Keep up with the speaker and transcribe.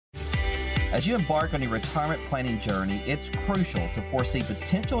As you embark on your retirement planning journey, it's crucial to foresee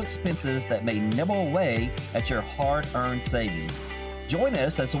potential expenses that may nibble away at your hard-earned savings. Join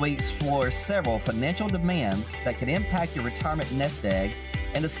us as we explore several financial demands that can impact your retirement nest egg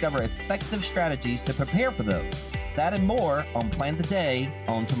and discover effective strategies to prepare for those. That and more on Plan Today,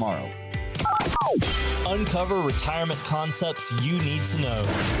 Own Tomorrow. Uncover retirement concepts you need to know.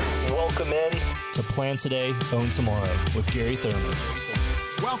 Welcome in to Plan Today, Own Tomorrow with Gary Thurman.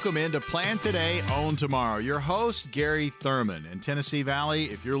 Welcome into Plan Today, Own Tomorrow. Your host, Gary Thurman. In Tennessee Valley,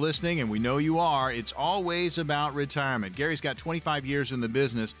 if you're listening, and we know you are, it's always about retirement. Gary's got 25 years in the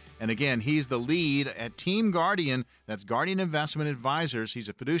business, and again, he's the lead at Team Guardian. That's Guardian Investment Advisors. He's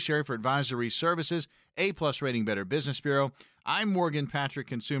a fiduciary for advisory services, A-plus rating, Better Business Bureau. I'm Morgan Patrick,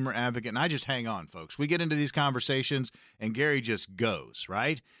 consumer advocate, and I just hang on, folks. We get into these conversations, and Gary just goes,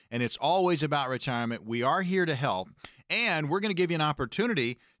 right? And it's always about retirement. We are here to help. And we're going to give you an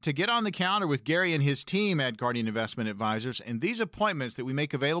opportunity to get on the counter with Gary and his team at Guardian Investment Advisors. And these appointments that we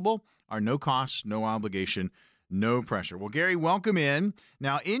make available are no cost, no obligation, no pressure. Well, Gary, welcome in.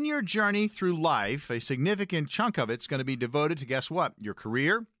 Now, in your journey through life, a significant chunk of it's going to be devoted to, guess what, your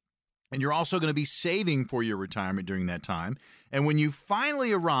career. And you're also going to be saving for your retirement during that time. And when you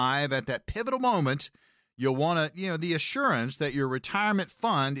finally arrive at that pivotal moment, you'll want to, the assurance that your retirement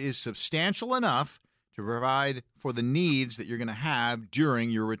fund is substantial enough to provide for the needs that you're going to have during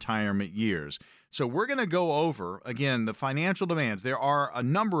your retirement years. So we're going to go over, again, the financial demands. There are a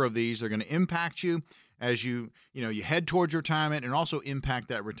number of these that are going to impact you as you head towards retirement and also impact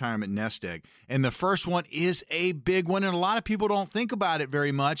that retirement nest egg. And the first one is a big one, and a lot of people don't think about it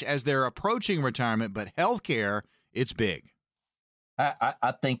very much as they're approaching retirement, but healthcare, it's big.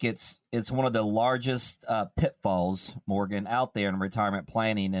 I think it's one of the largest pitfalls, Morgan, out there in retirement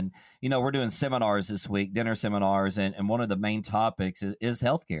planning. And, we're doing seminars this week, dinner seminars, and one of the main topics is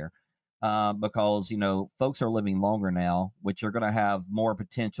healthcare because, folks are living longer now, which are going to have more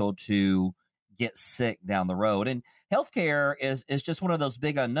potential to get sick down the road. And healthcare is just one of those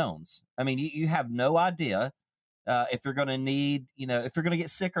big unknowns. I mean, you have no idea if you're going to need, if you're going to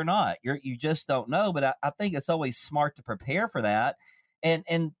get sick or not. You just don't know. But I think it's always smart to prepare for that.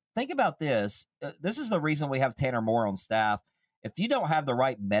 And think about this. This is the reason we have Tanner Moore on staff. If you don't have the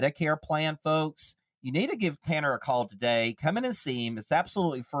right Medicare plan, folks, you need to give Tanner a call today. Come in and see him. It's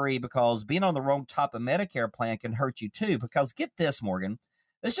absolutely free because being on the wrong type of Medicare plan can hurt you too. Because get this, Morgan,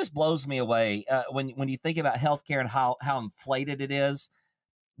 this just blows me away when you think about healthcare and how inflated it is.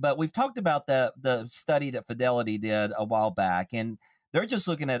 But we've talked about the study that Fidelity did a while back, and they're just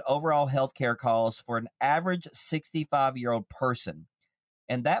looking at overall healthcare costs for an average 65-year-old person.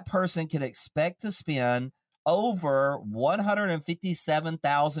 And that person can expect to spend over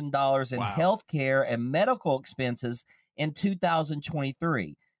 $157,000 in healthcare and medical expenses in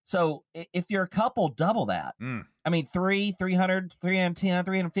 2023. So if you're a couple, double that. I mean,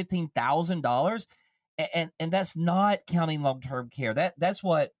 $315,000. And that's not counting long-term care. That's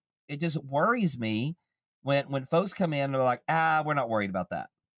what it just worries me when folks come in and they're like, we're not worried about that.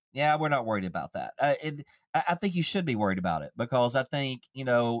 Yeah, we're not worried about that. I think you should be worried about it because I think,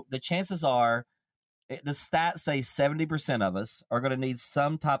 the chances are the stats say 70% of us are going to need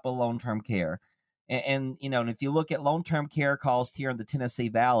some type of long-term care. And if you look at long-term care costs here in the Tennessee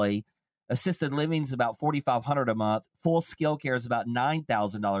Valley, assisted living is about $4,500 a month. Full skill care is about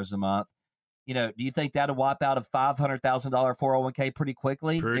 $9,000 a month. Do you think that'll wipe out a $500,000 401k pretty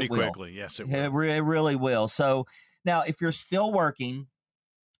quickly? Pretty quickly, yes, it will. It really will. So now, if you're still working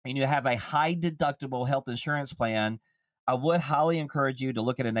and you have a high deductible health insurance plan, I would highly encourage you to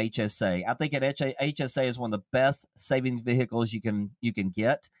look at an HSA. I think an HSA is one of the best savings vehicles you can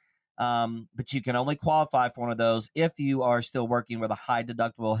get. But you can only qualify for one of those if you are still working with a high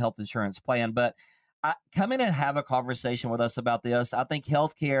deductible health insurance plan. But come in and have a conversation with us about this. I think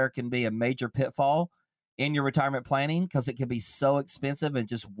healthcare can be a major pitfall in your retirement planning because it can be so expensive and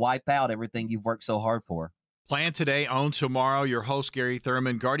just wipe out everything you've worked so hard for. Plan Today, Own Tomorrow. Your host, Gary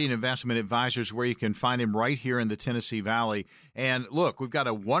Thurman, Guardian Investment Advisors, where you can find him right here in the Tennessee Valley. And look, we've got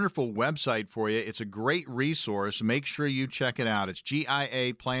a wonderful website for you. It's a great resource. Make sure you check it out. It's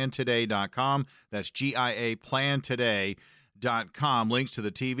GIAPlantoday.com. That's GIAPlantoday.com. Links to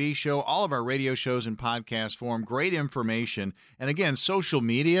the TV show, all of our radio shows in podcast form. Great information. And again, social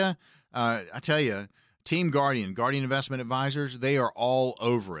media, I tell you, Team Guardian, Guardian Investment Advisors, they are all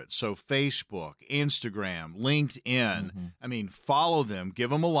over it. So Facebook, Instagram, LinkedIn, I mean, follow them,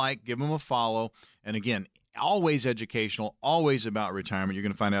 give them a like, give them a follow. And again, always educational, always about retirement. You're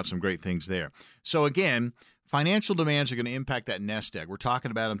going to find out some great things there. So again, financial demands are going to impact that nest egg. We're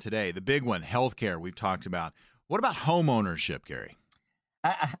talking about them today. The big one, healthcare, we've talked about. What about home ownership, Gary?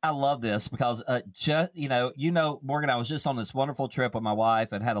 I love this because just Morgan, I was just on this wonderful trip with my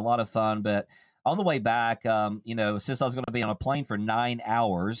wife and had a lot of fun. But on the way back, since I was going to be on a plane for 9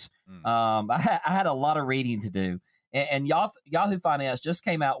 hours, I had a lot of reading to do. And Yahoo Finance just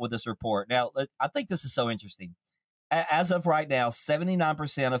came out with this report. Now, I think this is so interesting. As of right now,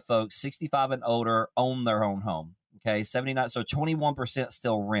 79% of folks 65 and older own their own home. Okay, 79. So 21%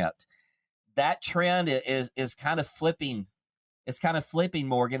 still rent. That trend is kind of flipping. It's kind of flipping,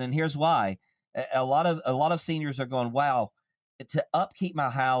 Morgan, and here's why. A lot of seniors are going, wow, to upkeep my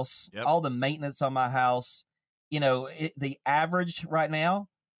house, all the maintenance on my house. The average right now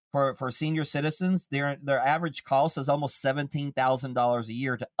for senior citizens, their average cost is almost $17,000 a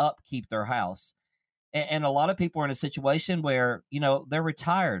year to upkeep their house. And a lot of people are in a situation where, they're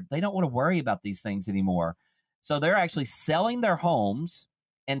retired. They don't want to worry about these things anymore. So they're actually selling their homes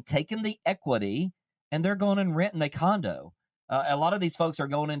and taking the equity, and they're going and renting a condo. A lot of these folks are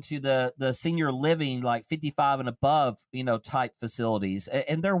going into the senior living, like 55 and above, type facilities.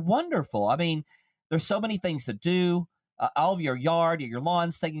 And they're wonderful. I mean, there's so many things to do. All of your yard, your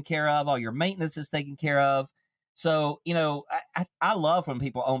lawn's taken care of. All your maintenance is taken care of. So, I love when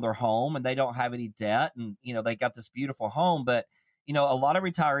people own their home and they don't have any debt and, they got this beautiful home. But, a lot of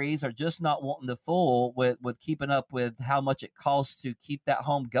retirees are just not wanting to fool with keeping up with how much it costs to keep that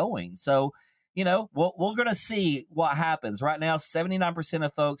home going. So, we're going to see what happens. Right now, 79%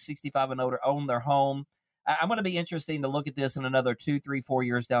 of folks 65 and older own their home. I'm going to be interesting to look at this in another 2, 3, 4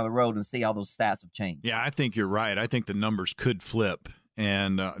 years down the road and see how those stats have changed. Yeah, I think you're right. I think the numbers could flip.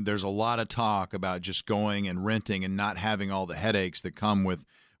 And there's a lot of talk about just going and renting and not having all the headaches that come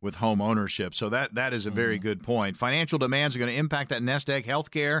with home ownership. So that is a very good point. Financial demands are going to impact that nest egg,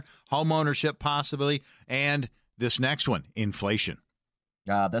 healthcare, home ownership possibly, and this next one, inflation.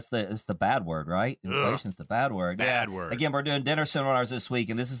 It's the bad word, right? Inflation's the bad word. Bad word. Again, we're doing dinner seminars this week,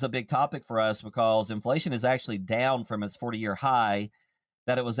 and this is a big topic for us because inflation is actually down from its 40-year high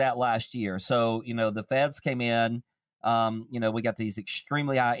that it was at last year. So, the feds came in. We got these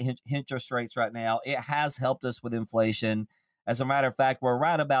extremely high interest rates right now. It has helped us with inflation. As a matter of fact, we're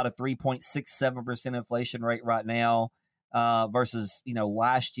right about a 3.67% inflation rate right now versus,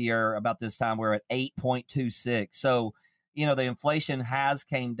 last year about this time we're at 8.26. So, the inflation has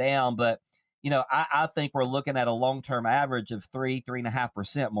came down, but, I think we're looking at a long-term average of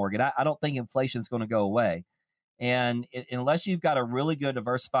 3.5%, Morgan. I don't think inflation is going to go away. And unless you've got a really good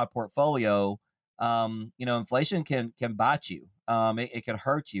diversified portfolio, inflation can bite you. It can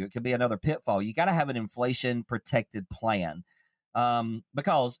hurt you. It could be another pitfall. You got to have an inflation protected plan.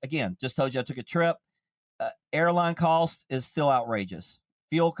 Because again, just told you I took a trip. Airline cost is still outrageous.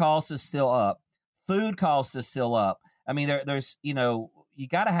 Fuel cost is still up. Food cost is still up. I mean, there's, you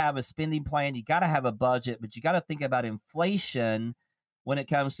got to have a spending plan. You got to have a budget, but you got to think about inflation when it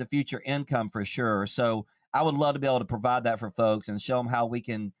comes to future income for sure. So I would love to be able to provide that for folks and show them how we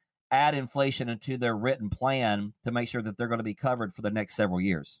can add inflation into their written plan to make sure that they're going to be covered for the next several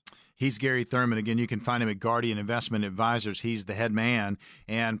years. He's Gary Thurman. Again, you can find him at Guardian Investment Advisors. He's the head man.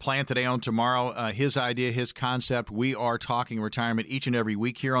 And Plan Today, Own Tomorrow, his idea, his concept. We are talking retirement each and every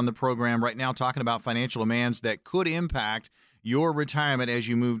week here on the program. Right now, talking about financial demands that could impact your retirement as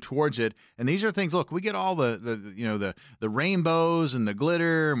you move towards it. And these are things, look, we get all the rainbows and the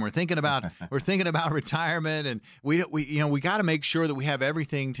glitter, and we're thinking about retirement, and we got to make sure that we have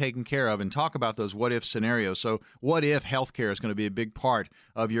everything taken care of and talk about those what if scenarios. So what if healthcare is going to be a big part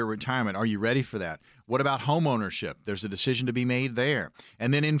of your retirement? Are you ready for that? What about home ownership? There's a decision to be made there.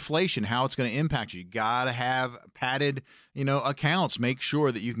 And then inflation, how it's going to impact you. You got to have padded, accounts. Make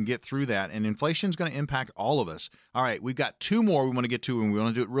sure that you can get through that. And inflation is going to impact all of us. All right, we've got two more we want to get to, and we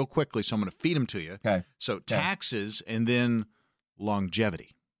want to do it real quickly, so I'm going to feed them to you. Okay. So taxes and then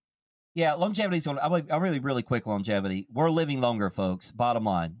longevity. Yeah, longevity's on. I'm really quick longevity. We're living longer, folks. Bottom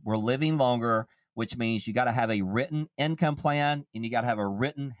line, we're living longer, which means you got to have a written income plan and you got to have a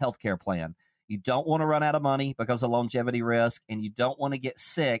written healthcare plan. You don't want to run out of money because of longevity risk, and you don't want to get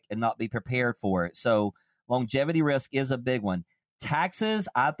sick and not be prepared for it. So longevity risk is a big one. Taxes,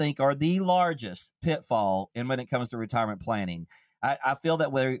 I think, are the largest pitfall when it comes to retirement planning. I feel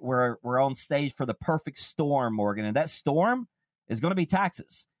that we're on stage for the perfect storm, Morgan, and that storm is going to be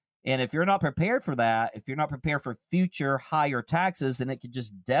taxes. And if you're not prepared for that, if you're not prepared for future higher taxes, then it could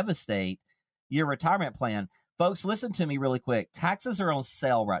just devastate your retirement plan. Folks, listen to me really quick. Taxes are on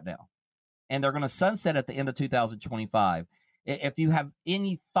sale right now, and they're going to sunset at the end of 2025. If you have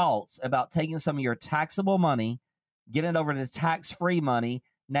any thoughts about taking some of your taxable money, getting it over to tax-free money,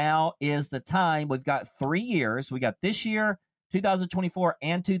 now is the time. We've got 3 years. We got this year, 2024,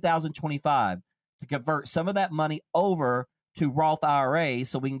 and 2025 to convert some of that money over to Roth IRAs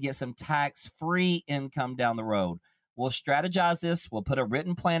so we can get some tax-free income down the road. We'll strategize this. We'll put a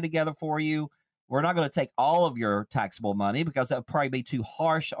written plan together for you. We're not going to take all of your taxable money because that would probably be too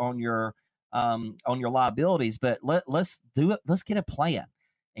harsh on your liabilities. But let's do it. Let's get a plan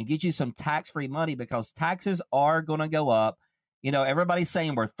and get you some tax-free money because taxes are going to go up. You know, everybody's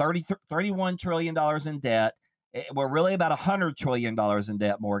saying we're $31 trillion in debt. We're really about $100 trillion in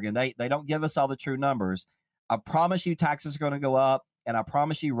debt, Morgan. They don't give us all the true numbers. I promise you taxes are going to go up. And I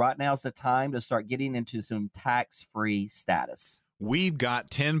promise you right now is the time to start getting into some tax-free status. We've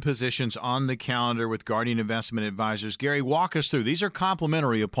got 10 positions on the calendar with Guardian Investment Advisors. Gary, walk us through. These are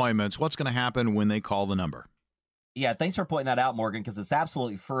complimentary appointments. What's going to happen when they call the number? Yeah, thanks for pointing that out, Morgan, because it's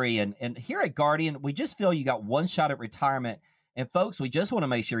absolutely free. And here at Guardian, we just feel you got one shot at retirement. And folks, we just want to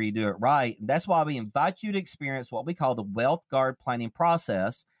make sure you do it right. And that's why we invite you to experience what we call the Wealth Guard planning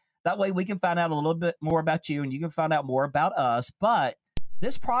process. That way we can find out a little bit more about you and you can find out more about us. But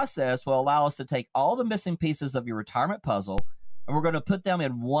this process will allow us to take all the missing pieces of your retirement puzzle and we're going to put them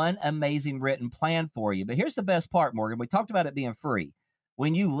in one amazing written plan for you. But here's the best part, Morgan. We talked about it being free.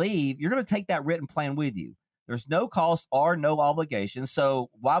 When you leave, you're going to take that written plan with you. There's no cost or no obligation.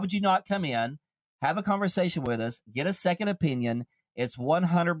 So why would you not come in, have a conversation with us, get a second opinion? It's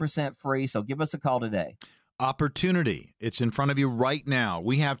 100% free. So give us a call today. Opportunity. It's in front of you right now.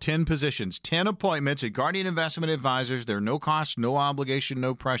 We have 10 positions, 10 appointments at Guardian Investment Advisors. They're no cost, no obligation,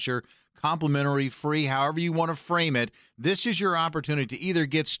 no pressure, complimentary, free, however you want to frame it. This is your opportunity to either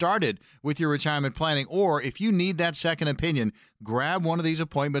get started with your retirement planning, or if you need that second opinion, grab one of these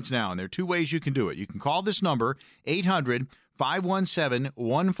appointments now. And there are two ways you can do it. You can call this number,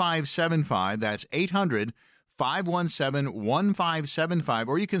 800-517-1575. That's 800-517-1575.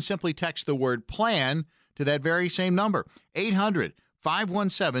 Or you can simply text the word plan to that very same number,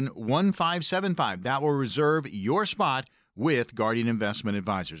 800-517-1575. That will reserve your spot with Guardian Investment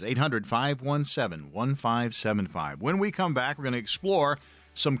Advisors, 800-517-1575. When we come back, we're going to explore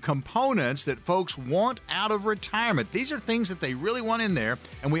some components that folks want out of retirement. These are things that they really want in there.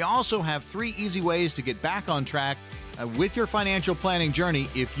 And we also have 3 easy ways to get back on track with your financial planning journey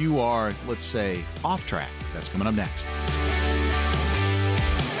if you are, let's say, off track. That's coming up next.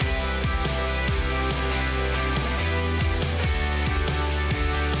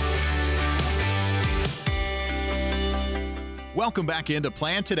 Welcome back into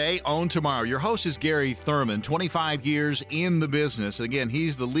Plan Today, Own Tomorrow. Your host is Gary Thurman, 25 years in the business. Again,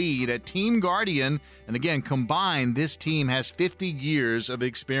 he's the lead at Team Guardian. And again, combined, this team has 50 years of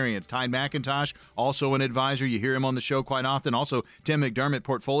experience. Ty McIntosh, also an advisor. You hear him on the show quite often. Also, Tim McDermott,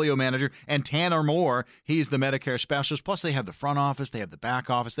 portfolio manager. And Tanner Moore, he's the Medicare specialist. Plus, they have the front office. They have the back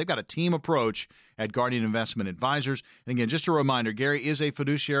office. They've got a team approach at Guardian Investment Advisors. And again, just a reminder, Gary is a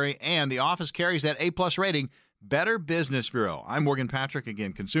fiduciary, and the office carries that A-plus rating, Better Business Bureau. I'm Morgan Patrick,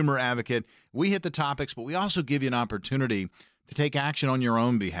 again, consumer advocate. We hit the topics, but we also give you an opportunity to take action on your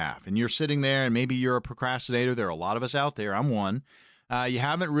own behalf. And you're sitting there, and maybe you're a procrastinator. There are a lot of us out there. I'm one. You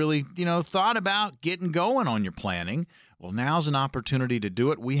haven't really, thought about getting going on your planning. Well, now's an opportunity to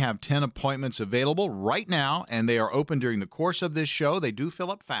do it. We have 10 appointments available right now, and they are open during the course of this show. They do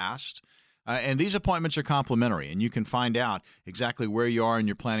fill up fast. And these appointments are complimentary, and you can find out exactly where you are in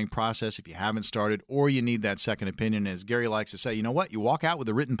your planning process if you haven't started or you need that second opinion. As Gary likes to say, you know what? You walk out with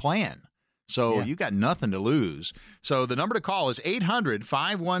a written plan. So you got nothing to lose. So the number to call is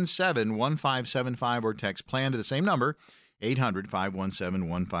 800-517-1575 or text PLAN to the same number,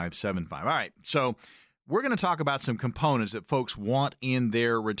 800-517-1575. All right, so we're going to talk about some components that folks want in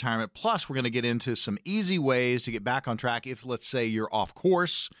their retirement. Plus, we're going to get into some easy ways to get back on track if, let's say, you're off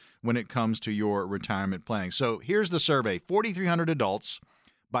course when it comes to your retirement planning. So here's the survey. 4,300 adults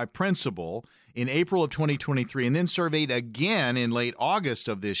by Principal in April of 2023, and then surveyed again in late August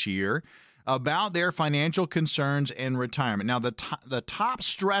of this year about their financial concerns in retirement. Now, the top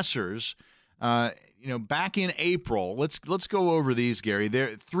stressors, back in April, let's go over these, Gary. There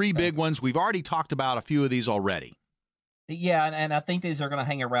are 3 big ones. We've already talked about a few of these already. Yeah, and I think these are going to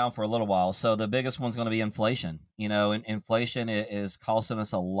hang around for a little while. So the biggest one's going to be inflation. Inflation is costing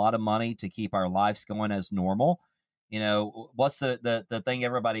us a lot of money to keep our lives going as normal. What's the thing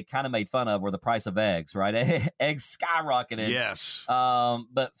everybody kind of made fun of were the price of eggs, right? Eggs skyrocketed. Yes.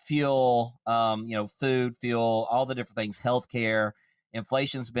 But fuel, food, fuel, all the different things, healthcare.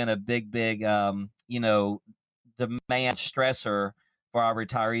 Inflation's been a big, demand stressor for our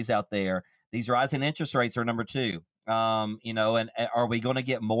retirees out there. These rising interest rates are number 2. And are we going to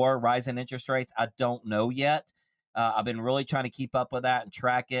get more rising interest rates? I don't know yet. I've been really trying to keep up with that and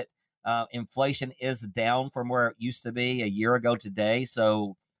track it. Inflation is down from where it used to be a year ago today.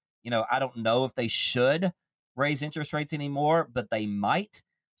 So, I don't know if they should raise interest rates anymore, but they might.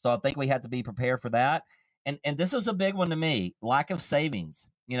 So I think we have to be prepared for that. And this was a big one to me, lack of savings.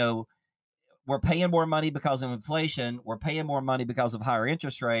 We're paying more money because of inflation. We're paying more money because of higher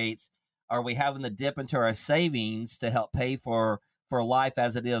interest rates. Are we having to dip into our savings to help pay for life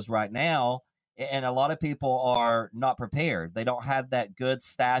as it is right now? And a lot of people are not prepared. They don't have that good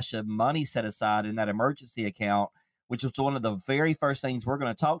stash of money set aside in that emergency account, which is one of the very first things we're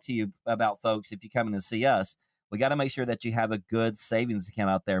going to talk to you about, folks, if you come in and see us. We got to make sure that you have a good savings account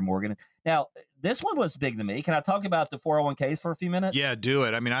out there, Morgan. Now, this one was big to me. Can I talk about the 401ks for a few minutes? Yeah, do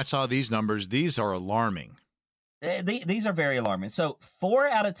it. I mean, I saw these numbers. These are alarming. These are very alarming. So 4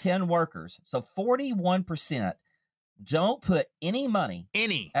 out of 10 workers, so 41%, don't put any money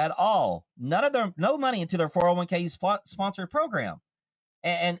at all, no money into their 401k sponsored program.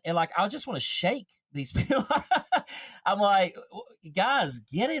 And like, I just want to shake these people. I'm like, guys,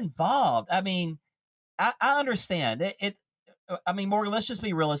 get involved. I mean, I understand it. I mean, Morgan, let's just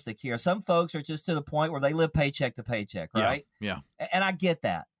be realistic here. Some folks are just to the point where they live paycheck to paycheck, right? Yeah. And I get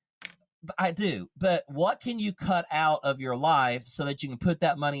that. I do. But what can you cut out of your life so that you can put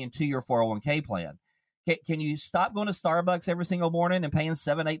that money into your 401k plan? Can you stop going to Starbucks every single morning and paying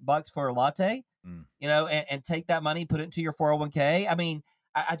 $7-8 for a latte? And take that money, put it into your 401k? I mean,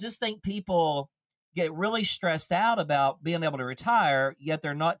 I just think people get really stressed out about being able to retire, yet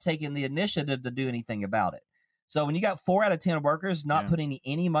they're not taking the initiative to do anything about it. So when you got 4 out of 10 workers not putting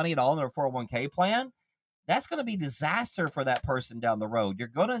any money at all in their 401k plan, that's going to be disaster for that person down the road. You're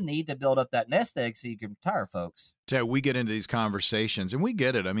going to need to build up that nest egg so you can retire, folks. Ted, we get into these conversations, and we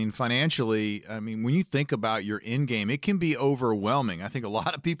get it. I mean, financially, when you think about your end game, it can be overwhelming. I think a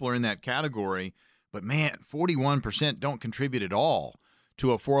lot of people are in that category, but man, 41% don't contribute at all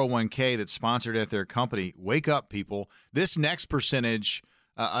to a 401k that's sponsored at their company. Wake up, people. This next percentage,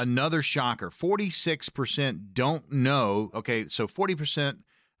 another shocker, 46% don't know. Okay, so 46%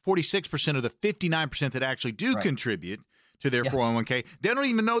 of the 59% that actually do contribute to their 401k, they don't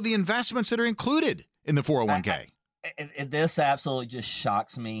even know the investments that are included in the 401k. This absolutely just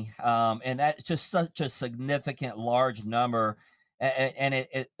shocks me. And that's just such a significant, large number. And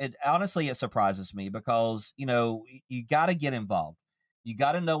it honestly, it surprises me because, you got to get involved. You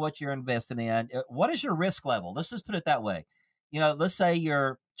got to know what you're investing in. What is your risk level? Let's just put it that way. Let's say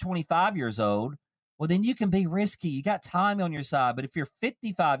you're 25 years old. Well, then you can be risky. You got time on your side. But if you're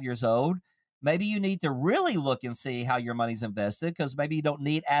 55 years old, maybe you need to really look and see how your money's invested because maybe you don't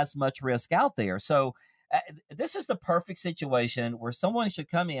need as much risk out there. So this is the perfect situation where someone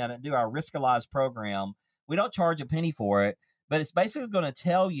should come in and do our Riskalyze program. We don't charge a penny for it, but it's basically going to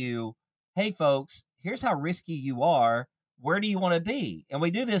tell you, hey, folks, here's how risky you are. Where do you want to be? And we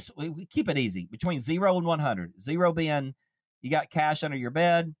do this, we keep it easy between 0 and 100. 0 being you got cash under your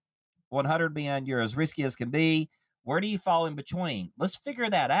bed, 100 being you're as risky as can be. Where do you fall in between? Let's figure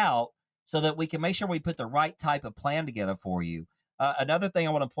that out so that we can make sure we put the right type of plan together for you. Another thing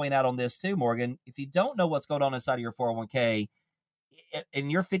I want to point out on this too, Morgan, if you don't know what's going on inside of your 401k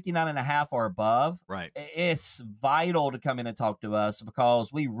and you're 59 and a half or above, right, it's vital to come in and talk to us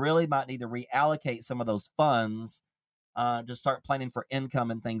because we really might need to reallocate some of those funds to start planning for income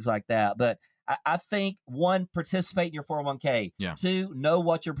and things like that. But I think, 1, participate in your 401k. Yeah. 2, know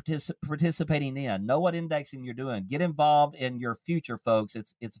what you're participating in. Know what indexing you're doing. Get involved in your future, folks.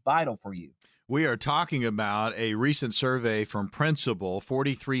 It's vital for you. We are talking about a recent survey from Principal,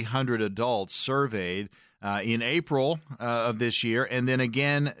 4,300 adults surveyed in April of this year, and then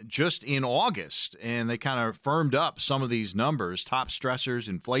again just in August. And they kind of firmed up some of these numbers, top stressors,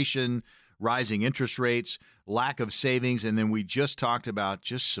 inflation, rising interest rates, lack of savings, and then we just talked about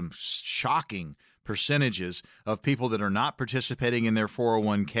just some shocking percentages of people that are not participating in their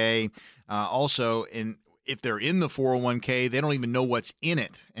 401k. Also, if they're in the 401k, they don't even know what's in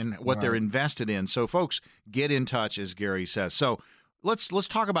it and what they're invested in. So, folks, get in touch, as Gary says. So let's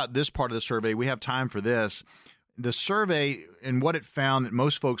talk about this part of the survey. We have time for this. The survey and what it found that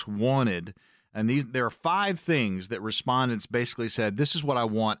most folks wanted. And there are 5 things that respondents basically said, this is what I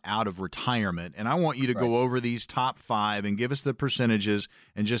want out of retirement. And I want you to go over these top 5 and give us the percentages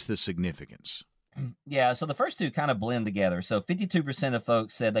and just the significance. Yeah, so the first 2 kind of blend together. So 52% of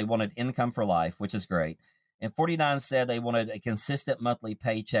folks said they wanted income for life, which is great. And 49 said they wanted a consistent monthly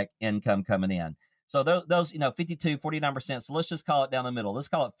paycheck income coming in. So those 52, 49%. So let's just call it down the middle. Let's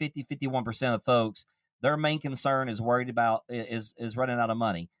call it 50, 51% of folks. Their main concern is worried about is running out of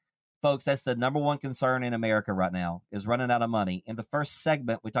money. Folks, that's the number one concern in America right now is running out of money. In the first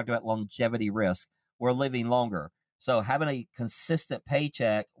segment, we talked about longevity risk. We're living longer. So having a consistent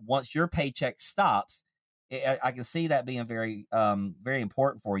paycheck, once your paycheck stops, I can see that being very, very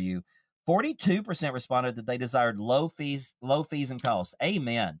important for you. 42% responded that they desired low fees and costs.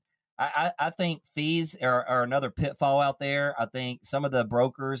 Amen. I think fees are another pitfall out there. I think some of the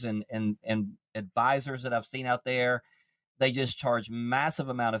brokers and advisors that I've seen out there, they just charge massive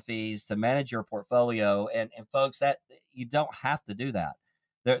amount of fees to manage your portfolio. And folks, that you don't have to do that.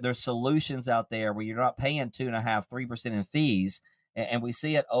 There's solutions out there where you're not paying 2.5%, 3% in fees. And we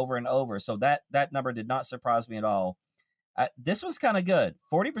see it over and over. So that number did not surprise me at all. This was kind of good.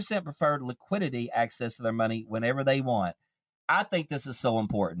 40% preferred liquidity access to their money whenever they want. I think this is so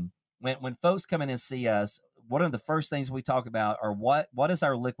important. When folks come in and see us, one of the first things we talk about are what is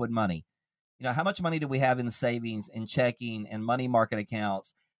our liquid money? You know, how much money do we have in savings, in checking, and money market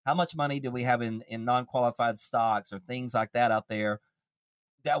accounts? How much money do we have in non-qualified stocks or things like that out there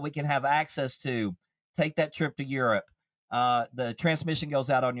that we can have access to? Take that trip to Europe. The transmission goes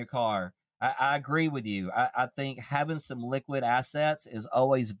out on your car. I agree with you. I think having some liquid assets is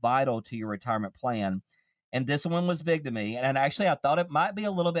always vital to your retirement plan. And this one was big to me. And actually, I thought it might be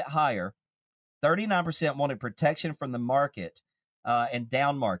a little bit higher. 39% wanted protection from the market and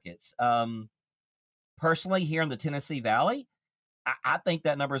down markets. Personally, here in the Tennessee Valley, I think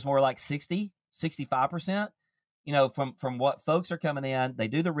that number is more like 60, 65%. You know, from what folks are coming in, they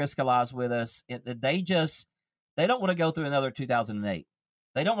do the Riskalyze with us. They don't want to go through another 2008.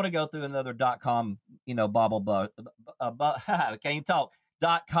 They don't want to go through another .com,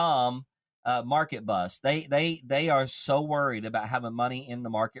 .com market bust. They are so worried about having money in the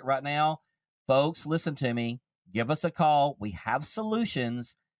market right now. Folks, listen to me. Give us a call. We have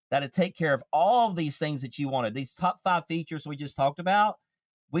solutions that'll take care of all of these things that you wanted. These top 5 features we just talked about.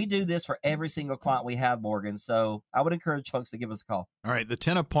 We do this for every single client we have, Morgan. So I would encourage folks to give us a call. All right. The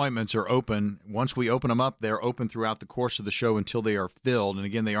 10 appointments are open. Once we open them up, they're open throughout the course of the show until they are filled. And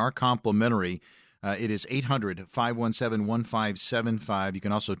again, they are complimentary. It is 800-517-1575. You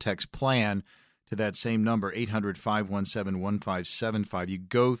can also text PLAN to that same number, 800-517-1575. You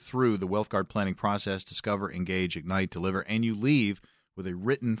go through the Wealth Guard planning process, discover, engage, ignite, deliver, and you leave with a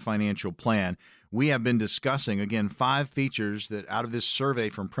written financial plan. We have been discussing, again, 5 features that out of this survey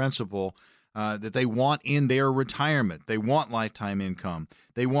from Principal that they want in their retirement. They want lifetime income.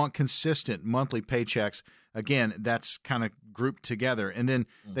 They want consistent monthly paychecks. Again, that's kind of grouped together. And then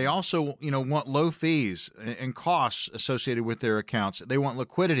they also, want low fees and costs associated with their accounts. They want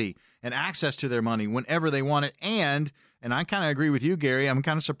liquidity and access to their money whenever they want it. And I kind of agree with you, Gary. I'm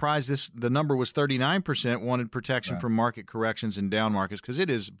kind of surprised the number was 39% wanted protection from market corrections and down markets because it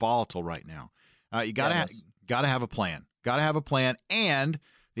is volatile right now. You got to have a plan. Got to have a plan and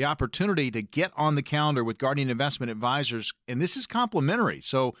the opportunity to get on the calendar with Guardian Investment Advisors. And this is complimentary.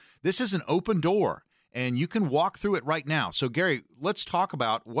 So this is an open door. And you can walk through it right now. So, Gary, let's talk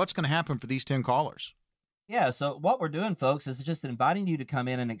about what's going to happen for these 10 callers. Yeah, so what we're doing, folks, is just inviting you to come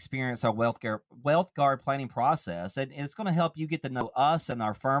in and experience our Wealth Guard planning process. And it's going to help you get to know us and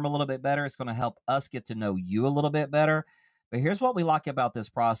our firm a little bit better. It's going to help us get to know you a little bit better. But here's what we like about this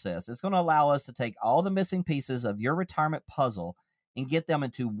process. It's going to allow us to take all the missing pieces of your retirement puzzle and get them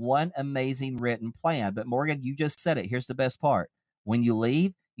into one amazing written plan. But, Morgan, you just said it. Here's the best part. When you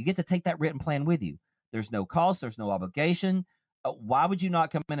leave, you get to take that written plan with you. There's no cost. There's no obligation. Why would you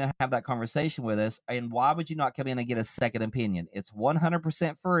not come in and have that conversation with us? And why would you not come in and get a second opinion? It's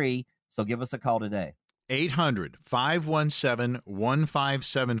 100% free. So give us a call today.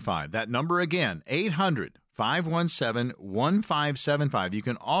 800-517-1575. That number again, 800-517-1575. You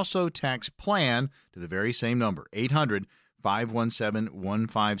can also text PLAN to the very same number,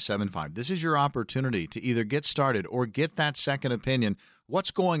 800-517-1575. This is your opportunity to either get started or get that second opinion.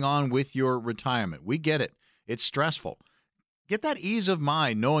 What's going on with your retirement? We get it. It's stressful. Get that ease of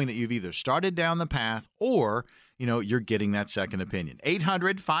mind knowing that you've either started down the path or, you're getting that second opinion.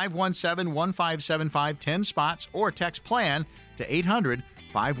 800-517-1575, 10 spots, or text PLAN to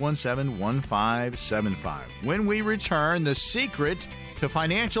 800-517-1575. When we return, the secret to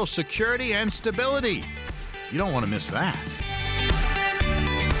financial security and stability. You don't want to miss that.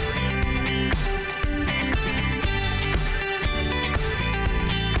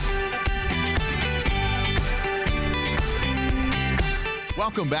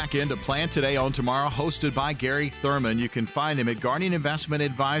 Welcome back into Plan Today, Own Tomorrow, hosted by Gary Thurman. You can find him at Guardian Investment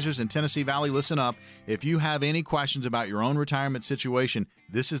Advisors in Tennessee Valley. Listen up. If you have any questions about your own retirement situation,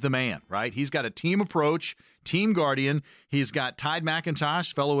 this is the man, right? He's got a team approach, Team Guardian. He's got Tide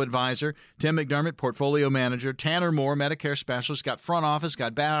McIntosh, fellow advisor, Tim McDermott, portfolio manager, Tanner Moore, Medicare specialist, got front office,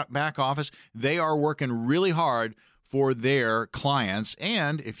 got back office. They are working really hard for their clients.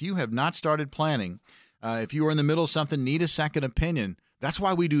 And if you have not started planning, if you are in the middle of something, need a second opinion, that's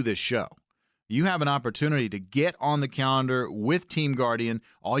why we do this show. You have an opportunity to get on the calendar with Team Guardian.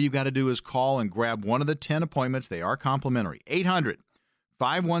 All you got to do is call and grab one of the 10 appointments. They are complimentary.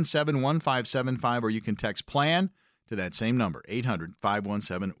 800-517-1575, or you can text PLAN to that same number,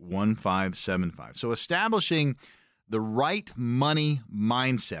 800-517-1575. So establishing the right money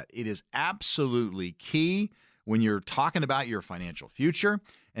mindset, it is absolutely key when you're talking about your financial future.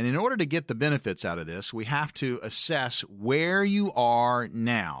 And in order to get the benefits out of this, we have to assess where you are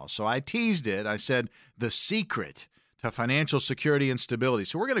now. So I teased it. I said the secret to financial security and stability.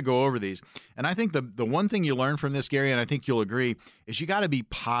 So we're going to go over these. And I think the one thing you learn from this, Gary, and I think you'll agree, is you got to be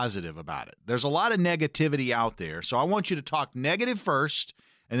positive about it. There's a lot of negativity out there. So I want you to talk negative first,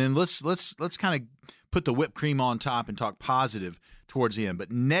 and then let's kind of put the whipped cream on top and talk positive towards the end.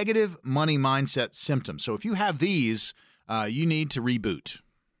 But negative money mindset symptoms. So if you have these, you need to reboot.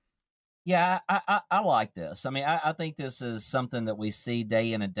 Yeah, I like this. I mean, I think this is something that we see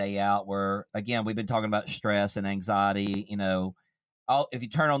day in and day out where, again, we've been talking about stress and anxiety. You know, if you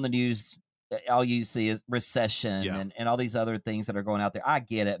turn on the news, all you see is recession and all these other things that are going out there. I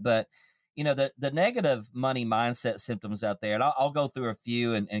get it. But, you know, the negative money mindset symptoms out there, and I'll go through a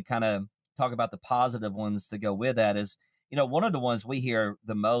few and kind of talk about the positive ones to go with that is, you know, one of the ones we hear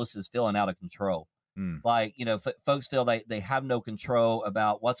the most is feeling out of control. Like, you know, folks feel they have no control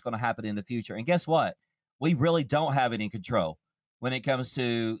about what's going to happen in the future. And guess what? We really don't have any control when it comes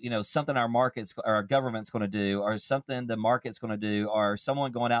to, you know, something our markets or our government's going to do, or something the market's going to do, or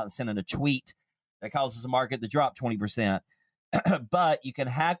someone going out and sending a tweet that causes the market to drop 20%. But you can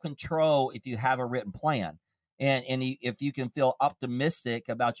have control if you have a written plan. And if you can feel optimistic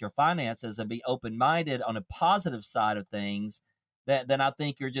about your finances and be open-minded on a positive side of things, then I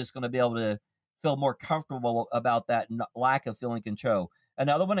think you're just going to be able to feel more comfortable about that lack of feeling control.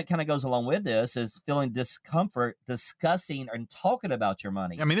 Another one that kind of goes along with this is feeling discomfort discussing and talking about your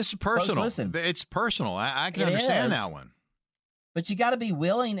money. I mean, this is personal. Folks, listen, it's personal. I can understand that one. But you got to be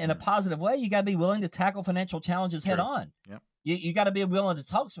willing in a positive way. You got to be willing to tackle financial challenges head on. Yep. You got to be willing to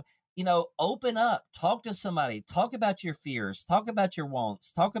talk. You know, open up, talk to somebody, talk about your fears, talk about your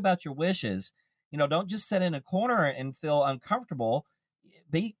wants, talk about your wishes. You know, don't just sit in a corner and feel uncomfortable.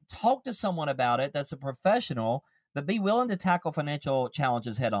 Talk to someone about it that's a professional, but be willing to tackle financial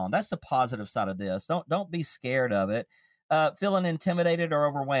challenges head on. That's the positive side of this. Don't be scared of it. Feeling intimidated or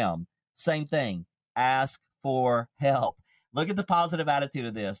overwhelmed, same thing. Ask for help. Look at the positive attitude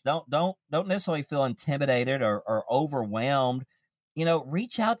of this. Don't necessarily feel intimidated or overwhelmed. You know,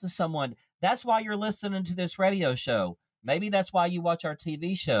 reach out to someone. That's why you're listening to this radio show. Maybe that's why you watch our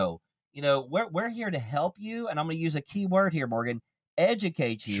TV show. You know, we're here to help you, and I'm going to use a key word here, Morgan.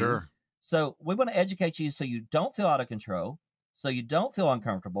 Educate you. Sure. So we want to educate you so you don't feel out of control, so you don't feel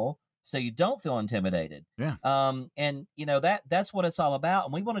uncomfortable, so you don't feel intimidated. Yeah. And you know, that's what it's all about.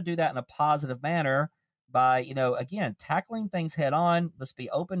 And we want to do that in a positive manner by, you know, again, tackling things head on. Let's be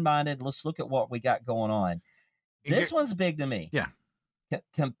open-minded. Let's look at what we got going on. This one's big to me. Yeah.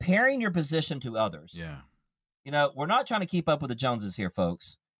 Comparing your position to others. Yeah. You know, we're not trying to keep up with the Joneses here,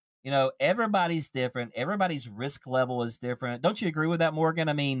 folks. You know, everybody's different. Everybody's risk level is different. Don't you agree with that, Morgan?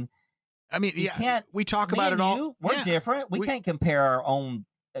 I mean, yeah, we talk about it all. We're different. We can't compare our own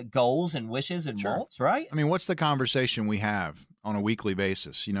goals and wishes and wants, right? I mean, what's the conversation we have on a weekly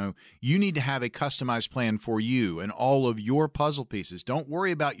basis? You know, you need to have a customized plan for you and all of your puzzle pieces. Don't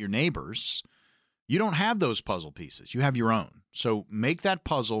worry about your neighbors. You don't have those puzzle pieces. You have your own. So make that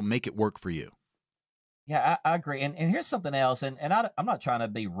puzzle, make it work for you. Yeah, I agree. And here's something else. And I'm not trying to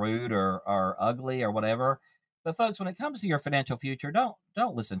be rude or ugly or whatever. But folks, when it comes to your financial future, don't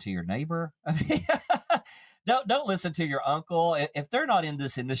listen to your neighbor. I mean, don't listen to your uncle if they're not in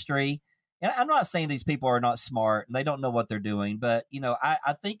this industry. And I'm not saying these people are not smart and they don't know what they're doing, but you know,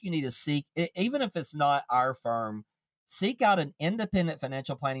 I think you need to seek, even if it's not our firm, seek out an independent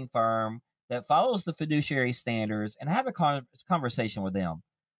financial planning firm that follows the fiduciary standards and have a conversation with them.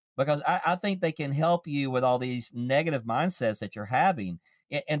 Because I think they can help you with all these negative mindsets that you're having.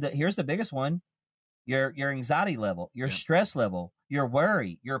 And here's the biggest one: your anxiety level, your stress level, your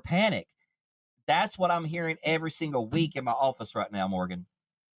worry, your panic. That's what I'm hearing every single week in my office right now, Morgan.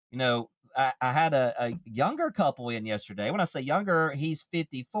 You know, I had a younger couple in yesterday. When I say younger, he's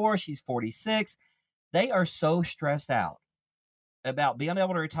 54, she's 46. They are so stressed out about being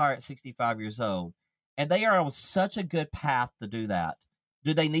able to retire at 65 years old. And they are on such a good path to do that.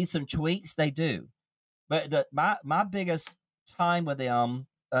 Do they need some tweaks? They do. But my biggest time with them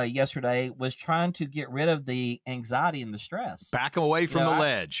yesterday was trying to get rid of the anxiety and the stress. Back away from the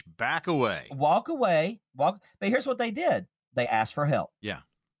ledge. Back away. Walk away. But here's what they did. They asked for help. Yeah.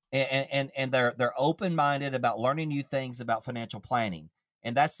 And they're open-minded about learning new things about financial planning.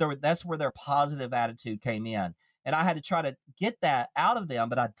 And that's where their positive attitude came in. And I had to try to get that out of them,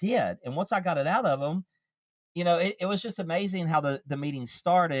 but I did. And once I got it out of them, it was just amazing how the meeting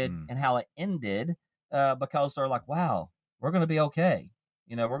started and how it ended, because they're like, wow, we're going to be okay.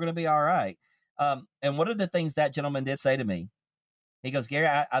 We're going to be all right. And one of the things that gentleman did say to me, he goes, Gary,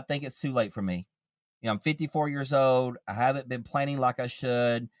 I think it's too late for me. I'm 54 years old. I haven't been planning like I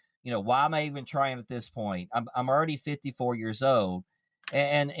should. Why am I even trying at this point? I'm already 54 years old.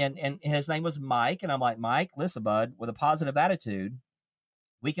 And his name was Mike. And I'm like, Mike, listen, bud, with a positive attitude,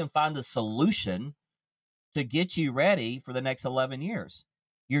 we can find the solution to get you ready for the next 11 years.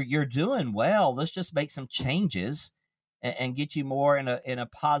 You're doing well. Let's just make some changes and get you more in a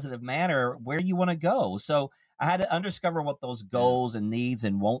positive manner where you want to go. So I had to undiscover what those goals and needs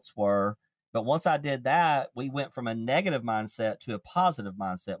and wants were. But once I did that, we went from a negative mindset to a positive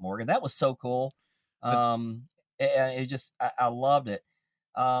mindset, Morgan. That was so cool. It just, I loved it.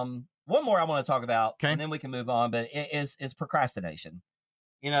 One more I want to talk about, and then we can move on, but it is procrastination.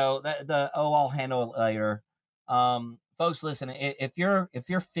 I'll handle it later. Folks, listen, if you're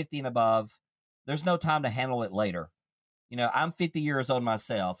 50 and above, there's no time to handle it later. I'm 50 years old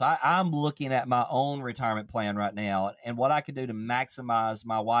myself. I'm looking at my own retirement plan right now and what I could do to maximize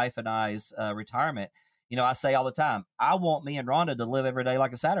my wife and I's retirement. I say all the time, I want me and Rhonda to live every day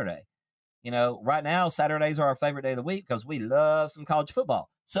like a Saturday. Right now, Saturdays are our favorite day of the week because we love some college football.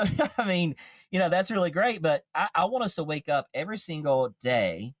 So, I mean, that's really great. But I want us to wake up every single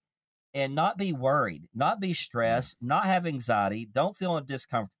day and not be worried, not be stressed, not have anxiety, don't feel in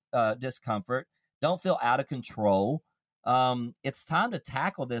discomfort, don't feel out of control. It's time to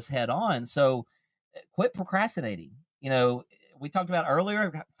tackle this head on. So quit procrastinating. We talked about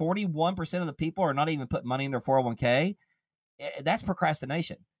earlier, 41% of the people are not even putting money in their 401k. That's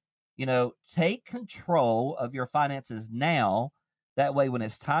procrastination. Take control of your finances now. That way, when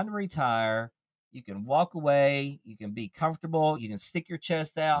it's time to retire, you can walk away, you can be comfortable, you can stick your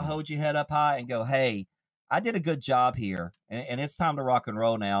chest out, hold your head up high and go, hey, I did a good job here and it's time to rock and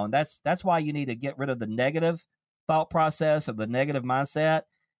roll now. And that's why you need to get rid of the negative thought process of the negative mindset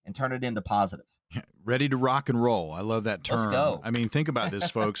and turn it into positive. Ready to rock and roll. I love that term. Let's go. I mean, think about this,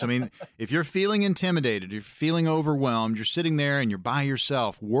 folks. I mean, if you're feeling intimidated, you're feeling overwhelmed, you're sitting there and you're by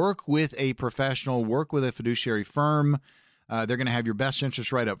yourself, work with a professional, work with a fiduciary firm. They're going to have your best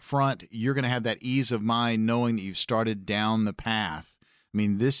interest right up front. You're going to have that ease of mind knowing that you've started down the path. I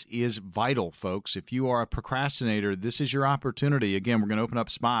mean, this is vital, folks. If you are a procrastinator, this is your opportunity. Again, we're going to open up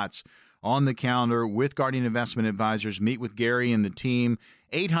spots on the calendar with Guardian Investment Advisors. Meet with Gary and the team.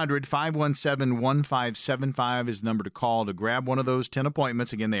 800-517-1575 is the number to call to grab one of those 10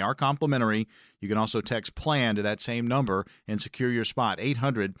 appointments. Again, they are complimentary. You can also text PLAN to that same number and secure your spot.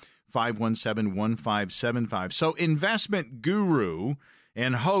 800-517-1575. So investment guru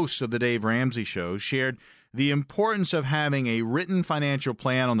and host of the Dave Ramsey Show shared the importance of having a written financial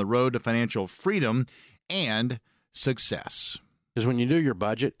plan on the road to financial freedom and success. Because when you do your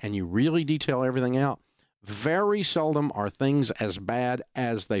budget and you really detail everything out, very seldom are things as bad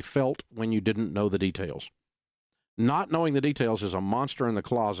as they felt when you didn't know the details. Not knowing the details is a monster in the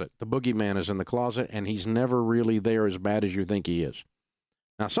closet. The boogeyman is in the closet, and he's never really there as bad as you think he is.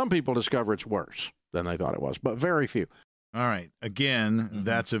 Now, some people discover it's worse than they thought it was, but very few. All right. Again,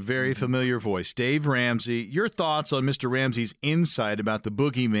 that's a very familiar voice. Dave Ramsey, your thoughts on Mr. Ramsey's insight about the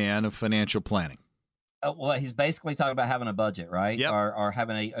boogeyman of financial planning? Well, he's basically talking about having a budget, right? Yep. Or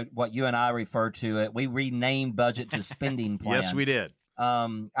having what you and I refer to it. We renamed budget to spending plan. Yes, we did.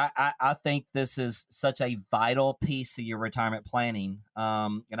 I think this is such a vital piece of your retirement planning.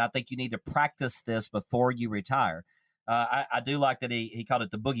 And I think you need to practice this before you retire. I do like that he called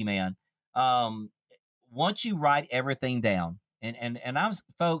it the boogeyman. Once you write everything down, and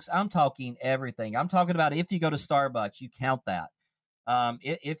I'm talking everything. I'm talking about if you go to Starbucks, you count that.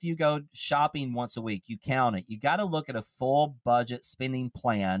 If you go shopping once a week, you count it. You got to look at a full budget spending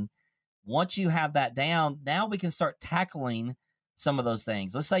plan. Once you have that down, now we can start tackling some of those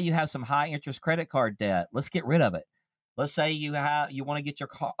things. Let's say you have some high interest credit card debt. Let's get rid of it. Let's say you want to get your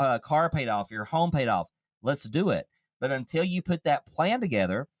car paid off, your home paid off. Let's do it. But until you put that plan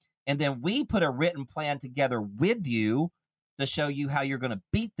together, and then we put a written plan together with you to show you how you're going to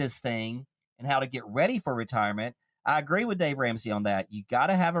beat this thing and how to get ready for retirement. I agree with Dave Ramsey on that. You got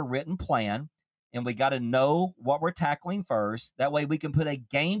to have a written plan, and we got to know what we're tackling first. That way we can put a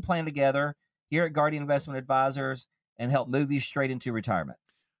game plan together here at Guardian Investment Advisors and help move you straight into retirement.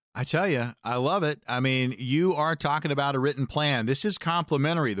 I tell you, I love it. I mean, you are talking about a written plan. This is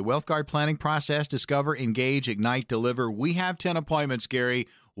complimentary. The WealthGuard planning process, discover, engage, ignite, deliver. We have 10 appointments, Gary.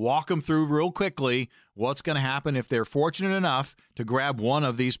 Walk them through real quickly what's going to happen if they're fortunate enough to grab one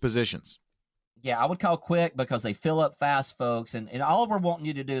of these positions. Yeah, I would call quick because they fill up fast, folks. And all we're wanting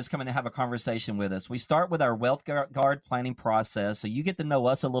you to do is come in and have a conversation with us. We start with our WealthGuard planning process, so you get to know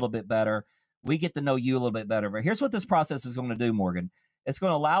us a little bit better. We get to know you a little bit better. But here's what this process is going to do, Morgan. It's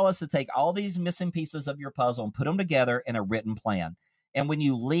going to allow us to take all these missing pieces of your puzzle and put them together in a written plan. And when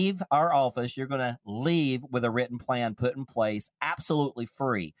you leave our office, you're going to leave with a written plan put in place, absolutely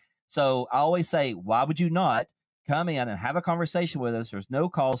free. So I always say, why would you not come in and have a conversation with us? There's no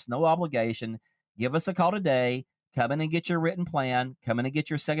cost, no obligation. Give us a call today. Come in and get your written plan. Come in and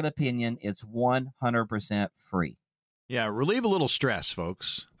get your second opinion. It's 100% free. Yeah, relieve a little stress,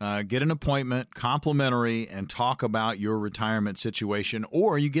 folks. Get an appointment, complimentary, and talk about your retirement situation,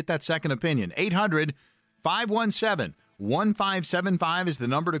 or you get that second opinion. 800-517-1575 is the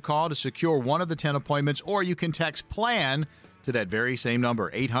number to call to secure one of the 10 appointments, or you can text PLAN to that very same number,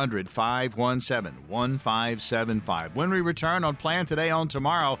 800-517-1575. When we return on Plan Today, Own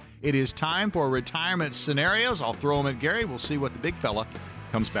Tomorrow, it is time for retirement scenarios. I'll throw them at Gary. We'll see what the big fella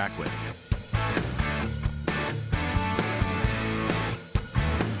comes back with.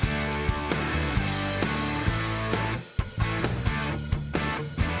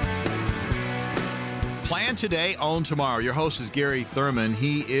 Plan Today, Own Tomorrow. Your host is Gary Thurman.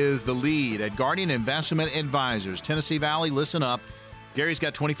 He is the lead at Guardian Investment Advisors. Tennessee Valley, listen up. Gary's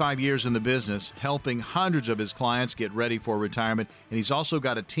got 25 years in the business, helping hundreds of his clients get ready for retirement, and he's also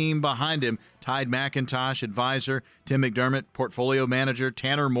got a team behind him. Tide McIntosh, advisor, Tim McDermott, portfolio manager,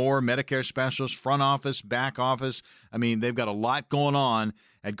 Tanner Moore, Medicare specialist, front office, back office. I mean, they've got a lot going on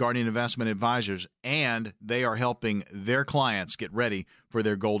at Guardian Investment Advisors, and they are helping their clients get ready for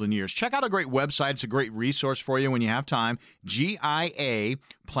their golden years. Check out a great website. It's a great resource for you when you have time.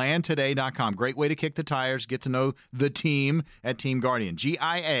 GIAPlantoday.com. Great way to kick the tires, get to know the team at Team Guardian.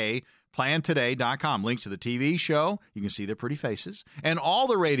 GIAPlantoday.com. Links to the TV show. You can see their pretty faces. And all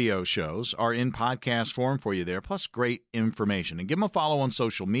the radio shows are in podcast form for you there, plus great information. And give them a follow on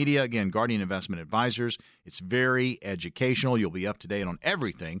social media. Again, Guardian Investment Advisors. It's very educational. You'll be up to date on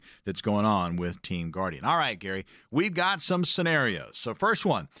everything that's going on with Team Guardian. All right, Gary, we've got some scenarios. So first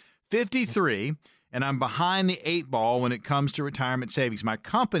one, 53, and I'm behind the 8 ball when it comes to retirement savings. My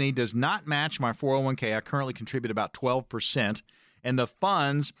company does not match my 401k. I currently contribute about 12%, and the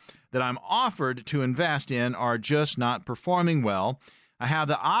funds that I'm offered to invest in are just not performing well. I have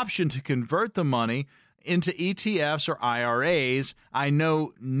the option to convert the money into ETFs or IRAs. I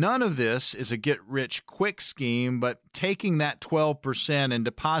know none of this is a get-rich-quick scheme, but taking that 12% and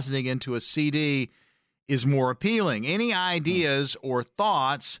depositing into a CD is more appealing. Any ideas or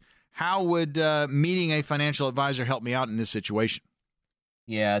thoughts? How would meeting a financial advisor help me out in this situation?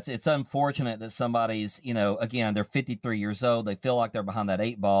 Yeah, it's unfortunate that somebody's, again, they're 53 years old. They feel like they're behind that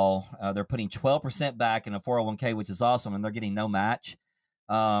 8 ball. They're putting 12% back in a 401k, which is awesome, and they're getting no match.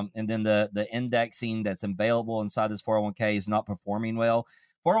 And then the indexing that's available inside this 401k is not performing well.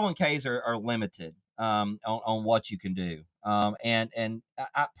 401ks are limited on what you can do. And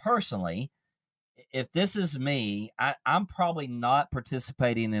I personally, if this is me, I'm probably not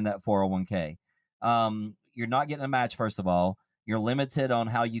participating in that 401k. You're not getting a match, first of all. You're limited on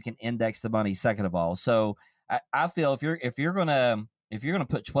how you can index the money, second of all. So I feel if you're gonna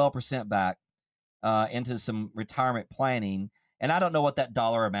put 12% back into some retirement planning, and I don't know what that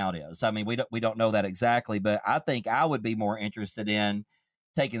dollar amount is. I mean, we don't know that exactly, but I think I would be more interested in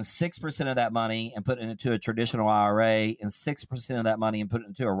taking 6% of that money and putting it into a traditional IRA, and 6% of that money and putting it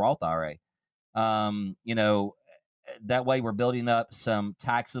into a Roth IRA. That way we're building up some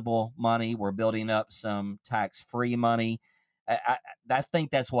taxable money. We're building up some tax-free money. I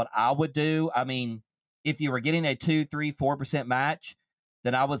think that's what I would do. I mean, if you were getting a 2, 3, 4% match,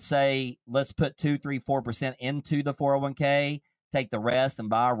 then I would say, let's put 2, 3, 4% into the 401k, take the rest and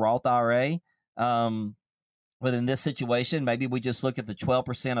buy a Roth IRA. But in this situation, maybe we just look at the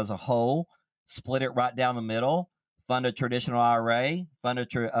 12% as a whole, split it right down the middle, fund a traditional IRA, fund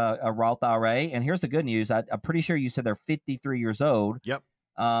a Roth IRA. And here's the good news. I'm pretty sure you said they're 53 years old. Yep.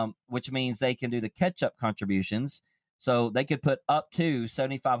 Which means they can do the catch-up contributions. So they could put up to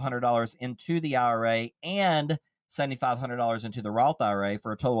 $7,500 into the IRA and $7,500 into the Roth IRA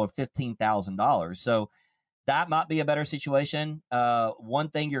for a total of $15,000. So that might be a better situation. One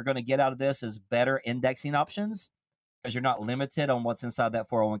thing you're going to get out of this is better indexing options because you're not limited on what's inside that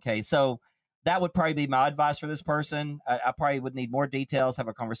 401k. So that would probably be my advice for this person. I probably would need more details, have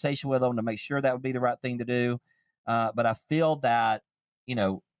a conversation with them to make sure that would be the right thing to do. But I feel that,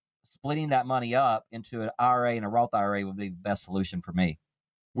 splitting that money up into an IRA and a Roth IRA would be the best solution for me.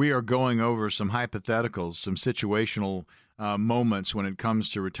 We are going over some hypotheticals, some situational moments when it comes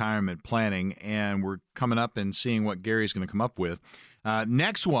to retirement planning, and we're coming up and seeing what Gary's going to come up with.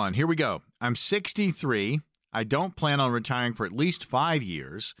 Next one, here we go. I'm 63. I don't plan on retiring for at least 5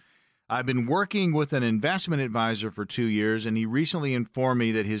 years. I've been working with an investment advisor for 2 years, and he recently informed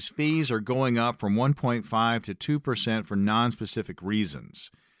me that his fees are going up from 1.5 to 2% for nonspecific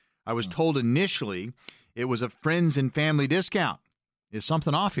reasons. I was told initially it was a friends and family discount. Is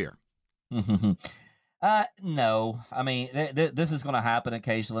something off here? No. I mean, this is going to happen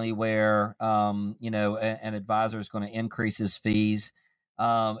occasionally where, an advisor is going to increase his fees.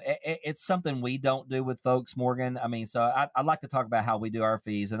 It's something we don't do with folks, Morgan. I mean, so I'd like to talk about how we do our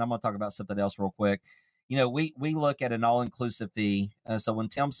fees, and I'm going to talk about something else real quick. We look at an all-inclusive fee. So when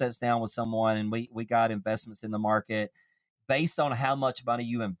Tim sits down with someone and we got investments in the market, based on how much money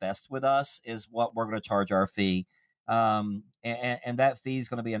you invest with us is what we're going to charge our fee. And that fee is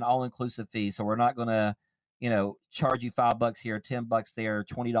going to be an all-inclusive fee. So we're not going to, charge you $5 here, $10 there,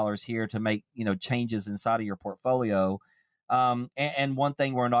 $20 here to make, changes inside of your portfolio. And one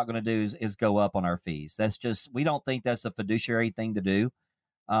thing we're not going to do is go up on our fees. We don't think that's a fiduciary thing to do.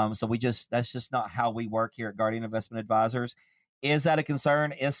 That's just not how we work here at Guardian Investment Advisors. Is that a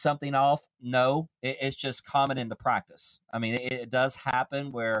concern? Is something off? No, it's just common in the practice. I mean, it does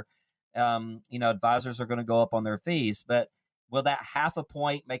happen where, advisors are going to go up on their fees, but will that half a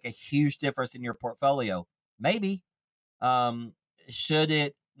point make a huge difference in your portfolio? Maybe. Should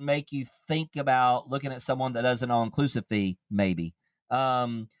it make you think about looking at someone that does an all-inclusive fee? Maybe.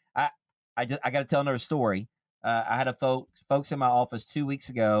 I got to tell another story. I had folks in my office 2 weeks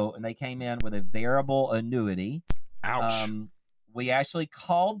ago, and they came in with a variable annuity. Ouch. We actually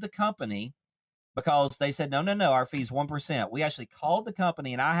called the company because they said, no, our fee's 1%. We actually called the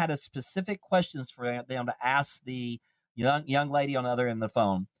company, and I had a specific questions for them to ask the young lady on the other end of the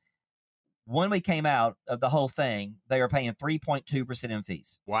phone. When we came out of the whole thing, they were paying 3.2% in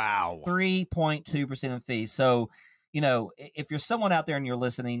fees. Wow. 3.2% in fees. So, if you're someone out there and you're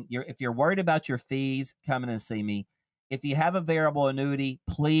listening, if you're worried about your fees, come in and see me. If you have a variable annuity,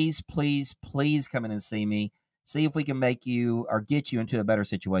 please, please, please come in and see me. See if we can make you or get you into a better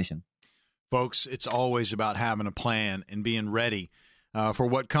situation. Folks, it's always about having a plan and being ready for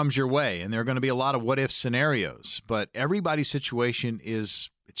what comes your way. And there are going to be a lot of what-if scenarios, but everybody's situation it's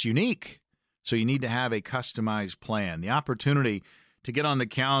unique. So you need to have a customized plan. The opportunity to get on the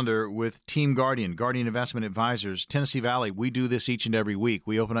calendar with Team Guardian, Guardian Investment Advisors, Tennessee Valley, we do this each and every week.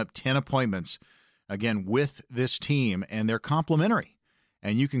 We open up 10 appointments, again, with this team, and they're complimentary.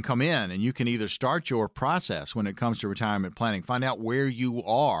 And you can come in and you can either start your process when it comes to retirement planning, find out where you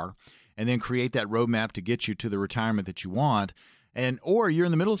are, and then create that roadmap to get you to the retirement that you want. Or you're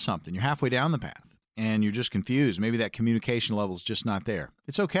in the middle of something. You're halfway down the path and you're just confused. Maybe that communication level is just not there.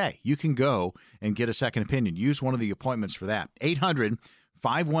 It's okay. You can go and get a second opinion. Use one of the appointments for that.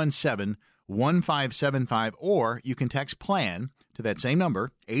 800-517-1575, or you can text PLAN to that same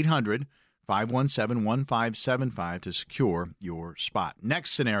number, 800-517-1575, to secure your spot.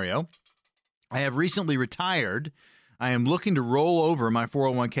 Next scenario, I have recently retired. I am looking to roll over my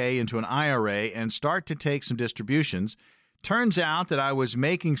 401k into an IRA and start to take some distributions. Turns out that I was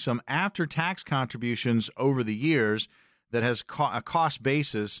making some after-tax contributions over the years that has a cost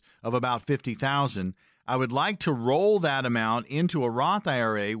basis of about $50,000. I would like to roll that amount into a Roth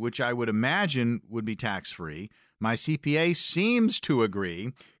IRA, which I would imagine would be tax-free. My CPA seems to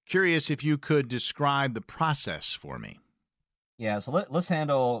agree. Curious if you could describe the process for me. Yeah, so let's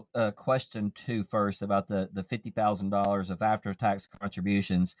handle question 2 first about the $50,000 of after-tax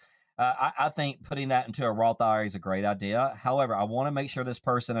contributions. I think putting that into a Roth IRA is a great idea. However, I want to make sure this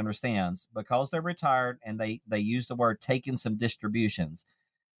person understands, because they're retired and they use the word taking some distributions.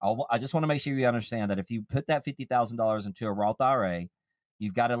 I just want to make sure you understand that if you put that $50,000 into a Roth IRA,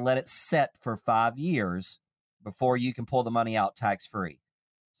 you've got to let it set for 5 years before you can pull the money out tax-free.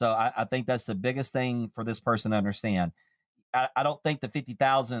 So I think that's the biggest thing for this person to understand. I don't think the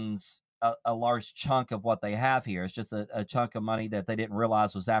 50,000's a large chunk of what they have here. It's just a chunk of money that they didn't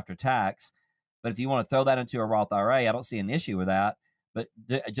realize was after tax. But if you want to throw that into a Roth IRA, I don't see an issue with that. But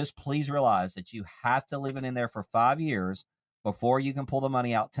just please realize that you have to leave it in there for 5 years before you can pull the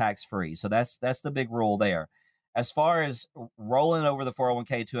money out tax-free. So that's the big rule there. As far as rolling over the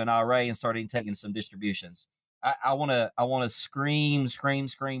 401k to an IRA and starting taking some distributions, I want to scream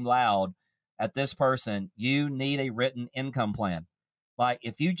loud at this person. You need a written income plan. Like,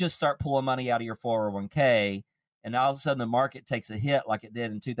 if you just start pulling money out of your 401k and all of a sudden the market takes a hit like it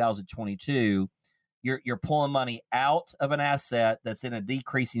did in 2022, You're pulling money out of an asset that's in a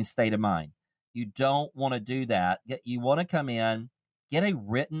decreasing state of mind. You don't want to do that. You want to come in, get a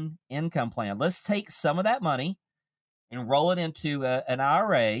written income plan. Let's take some of that money and roll it into an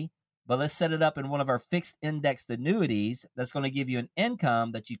IRA, but let's set it up in one of our fixed indexed annuities that's going to give you an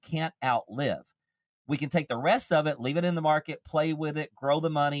income that you can't outlive. We can take the rest of it, leave it in the market, play with it, grow the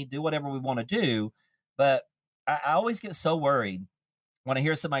money, do whatever we want to do. But I always get so worried when I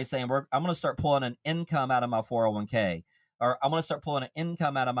hear somebody saying, I'm going to start pulling an income out of my 401k, or I'm going to start pulling an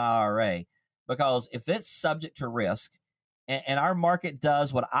income out of my IRA, because if it's subject to risk, and our market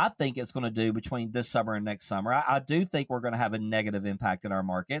does what I think it's going to do between this summer and next summer, I do think we're going to have a negative impact in our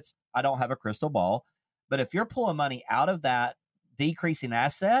markets. I don't have a crystal ball, but if you're pulling money out of that decreasing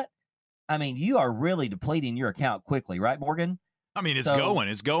asset, I mean, you are really depleting your account quickly, right, Morgan? I mean, it's going.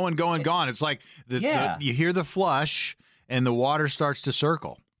 It's like you hear the flush and the water starts to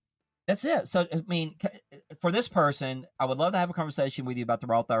circle. That's it. So, I mean, for this person, I would love to have a conversation with you about the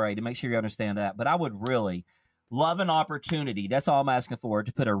Roth IRA to make sure you understand that. But I would really love an opportunity. That's all I'm asking for,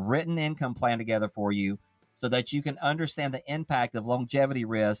 to put a written income plan together for you so that you can understand the impact of longevity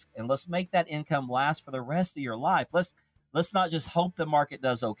risk. And let's make that income last for the rest of your life. Let's not just hope the market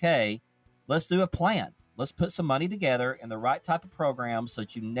does okay. Let's do a plan. Let's put some money together in the right type of program so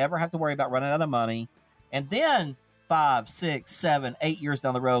that you never have to worry about running out of money. And then 5, 6, 7, 8 years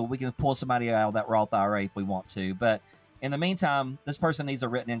down the road, we can pull somebody out of that Roth IRA if we want to. But in the meantime, this person needs a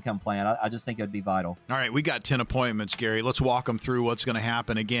written income plan. I just think it would be vital. All right, we got 10 appointments, Gary. Let's walk them through what's going to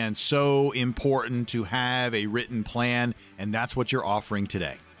happen. Again, so important to have a written plan, and that's what you're offering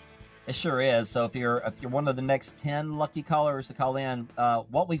today. It sure is. So if you're one of the next 10 lucky callers to call in,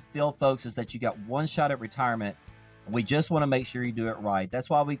 what we feel, folks, is that you got one shot at retirement. We just want to make sure you do it right. That's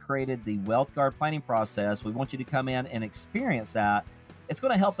why we created the Wealth Guard planning process. We want you to come in and experience that. It's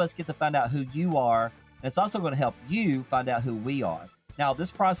going to help us get to find out who you are, and it's also going to help you find out who we are. Now,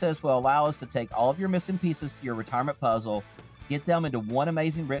 this process will allow us to take all of your missing pieces to your retirement puzzle, get them into one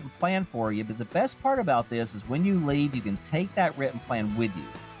amazing written plan for you. But the best part about this is when you leave, you can take that written plan with you.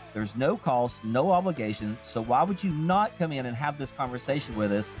 There's no cost, no obligation. So why would you not come in and have this conversation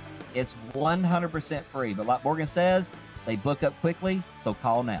with us? It's 100% free. But like Morgan says, they book up quickly, so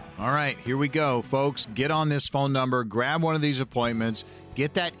call now. All right, here we go, folks. Get on this phone number, grab one of these appointments,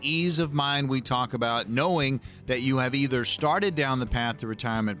 get that ease of mind we talk about, knowing that you have either started down the path to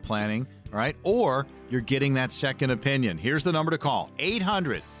retirement planning, all right, or you're getting that second opinion. Here's the number to call,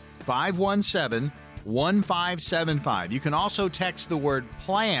 800-517-1575. You can also text the word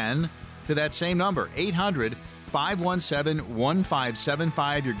PLAN to that same number,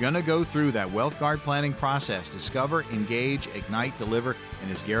 800-517-1575. You're going to go through that Wealth Guard planning process. Discover, engage, ignite, deliver.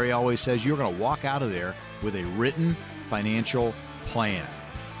 And as Gary always says, you're going to walk out of there with a written financial plan.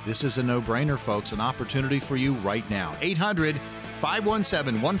 This is a no-brainer, folks. An opportunity for you right now.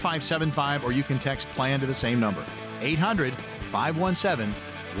 800-517-1575, or you can text PLAN to the same number,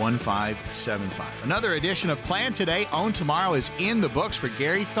 800-517-1575. Another edition of Plan Today, Own Tomorrow is in the books for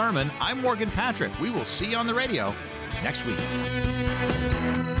Gary Thurman. I'm Morgan Patrick. We will see you on the radio next week.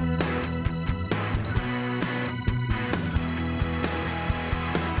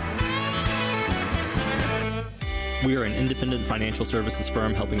 We are an independent financial services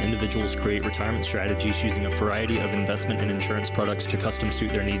firm helping individuals create retirement strategies using a variety of investment and insurance products to custom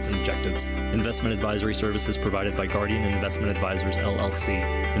suit their needs and objectives. Investment advisory services provided by Guardian Investment Advisors,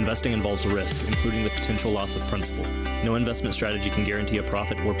 LLC. Investing involves risk, including the potential loss of principal. No investment strategy can guarantee a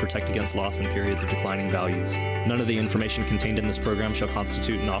profit or protect against loss in periods of declining values. None of the information contained in this program shall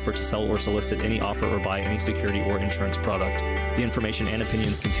constitute an offer to sell or solicit any offer or buy any security or insurance product. The information and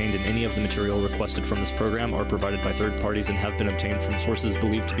opinions contained in any of the material requested from this program are provided by third parties and have been obtained from sources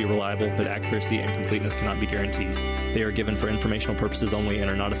believed to be reliable, but accuracy and completeness cannot be guaranteed. They are given for informational purposes only and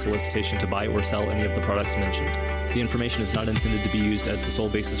are not a solicitation to buy or sell any of the products mentioned. The information is not intended to be used as the sole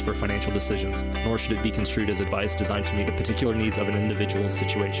basis for financial decisions, nor should it be construed as advice designed to meet the particular needs of an individual's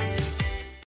situation.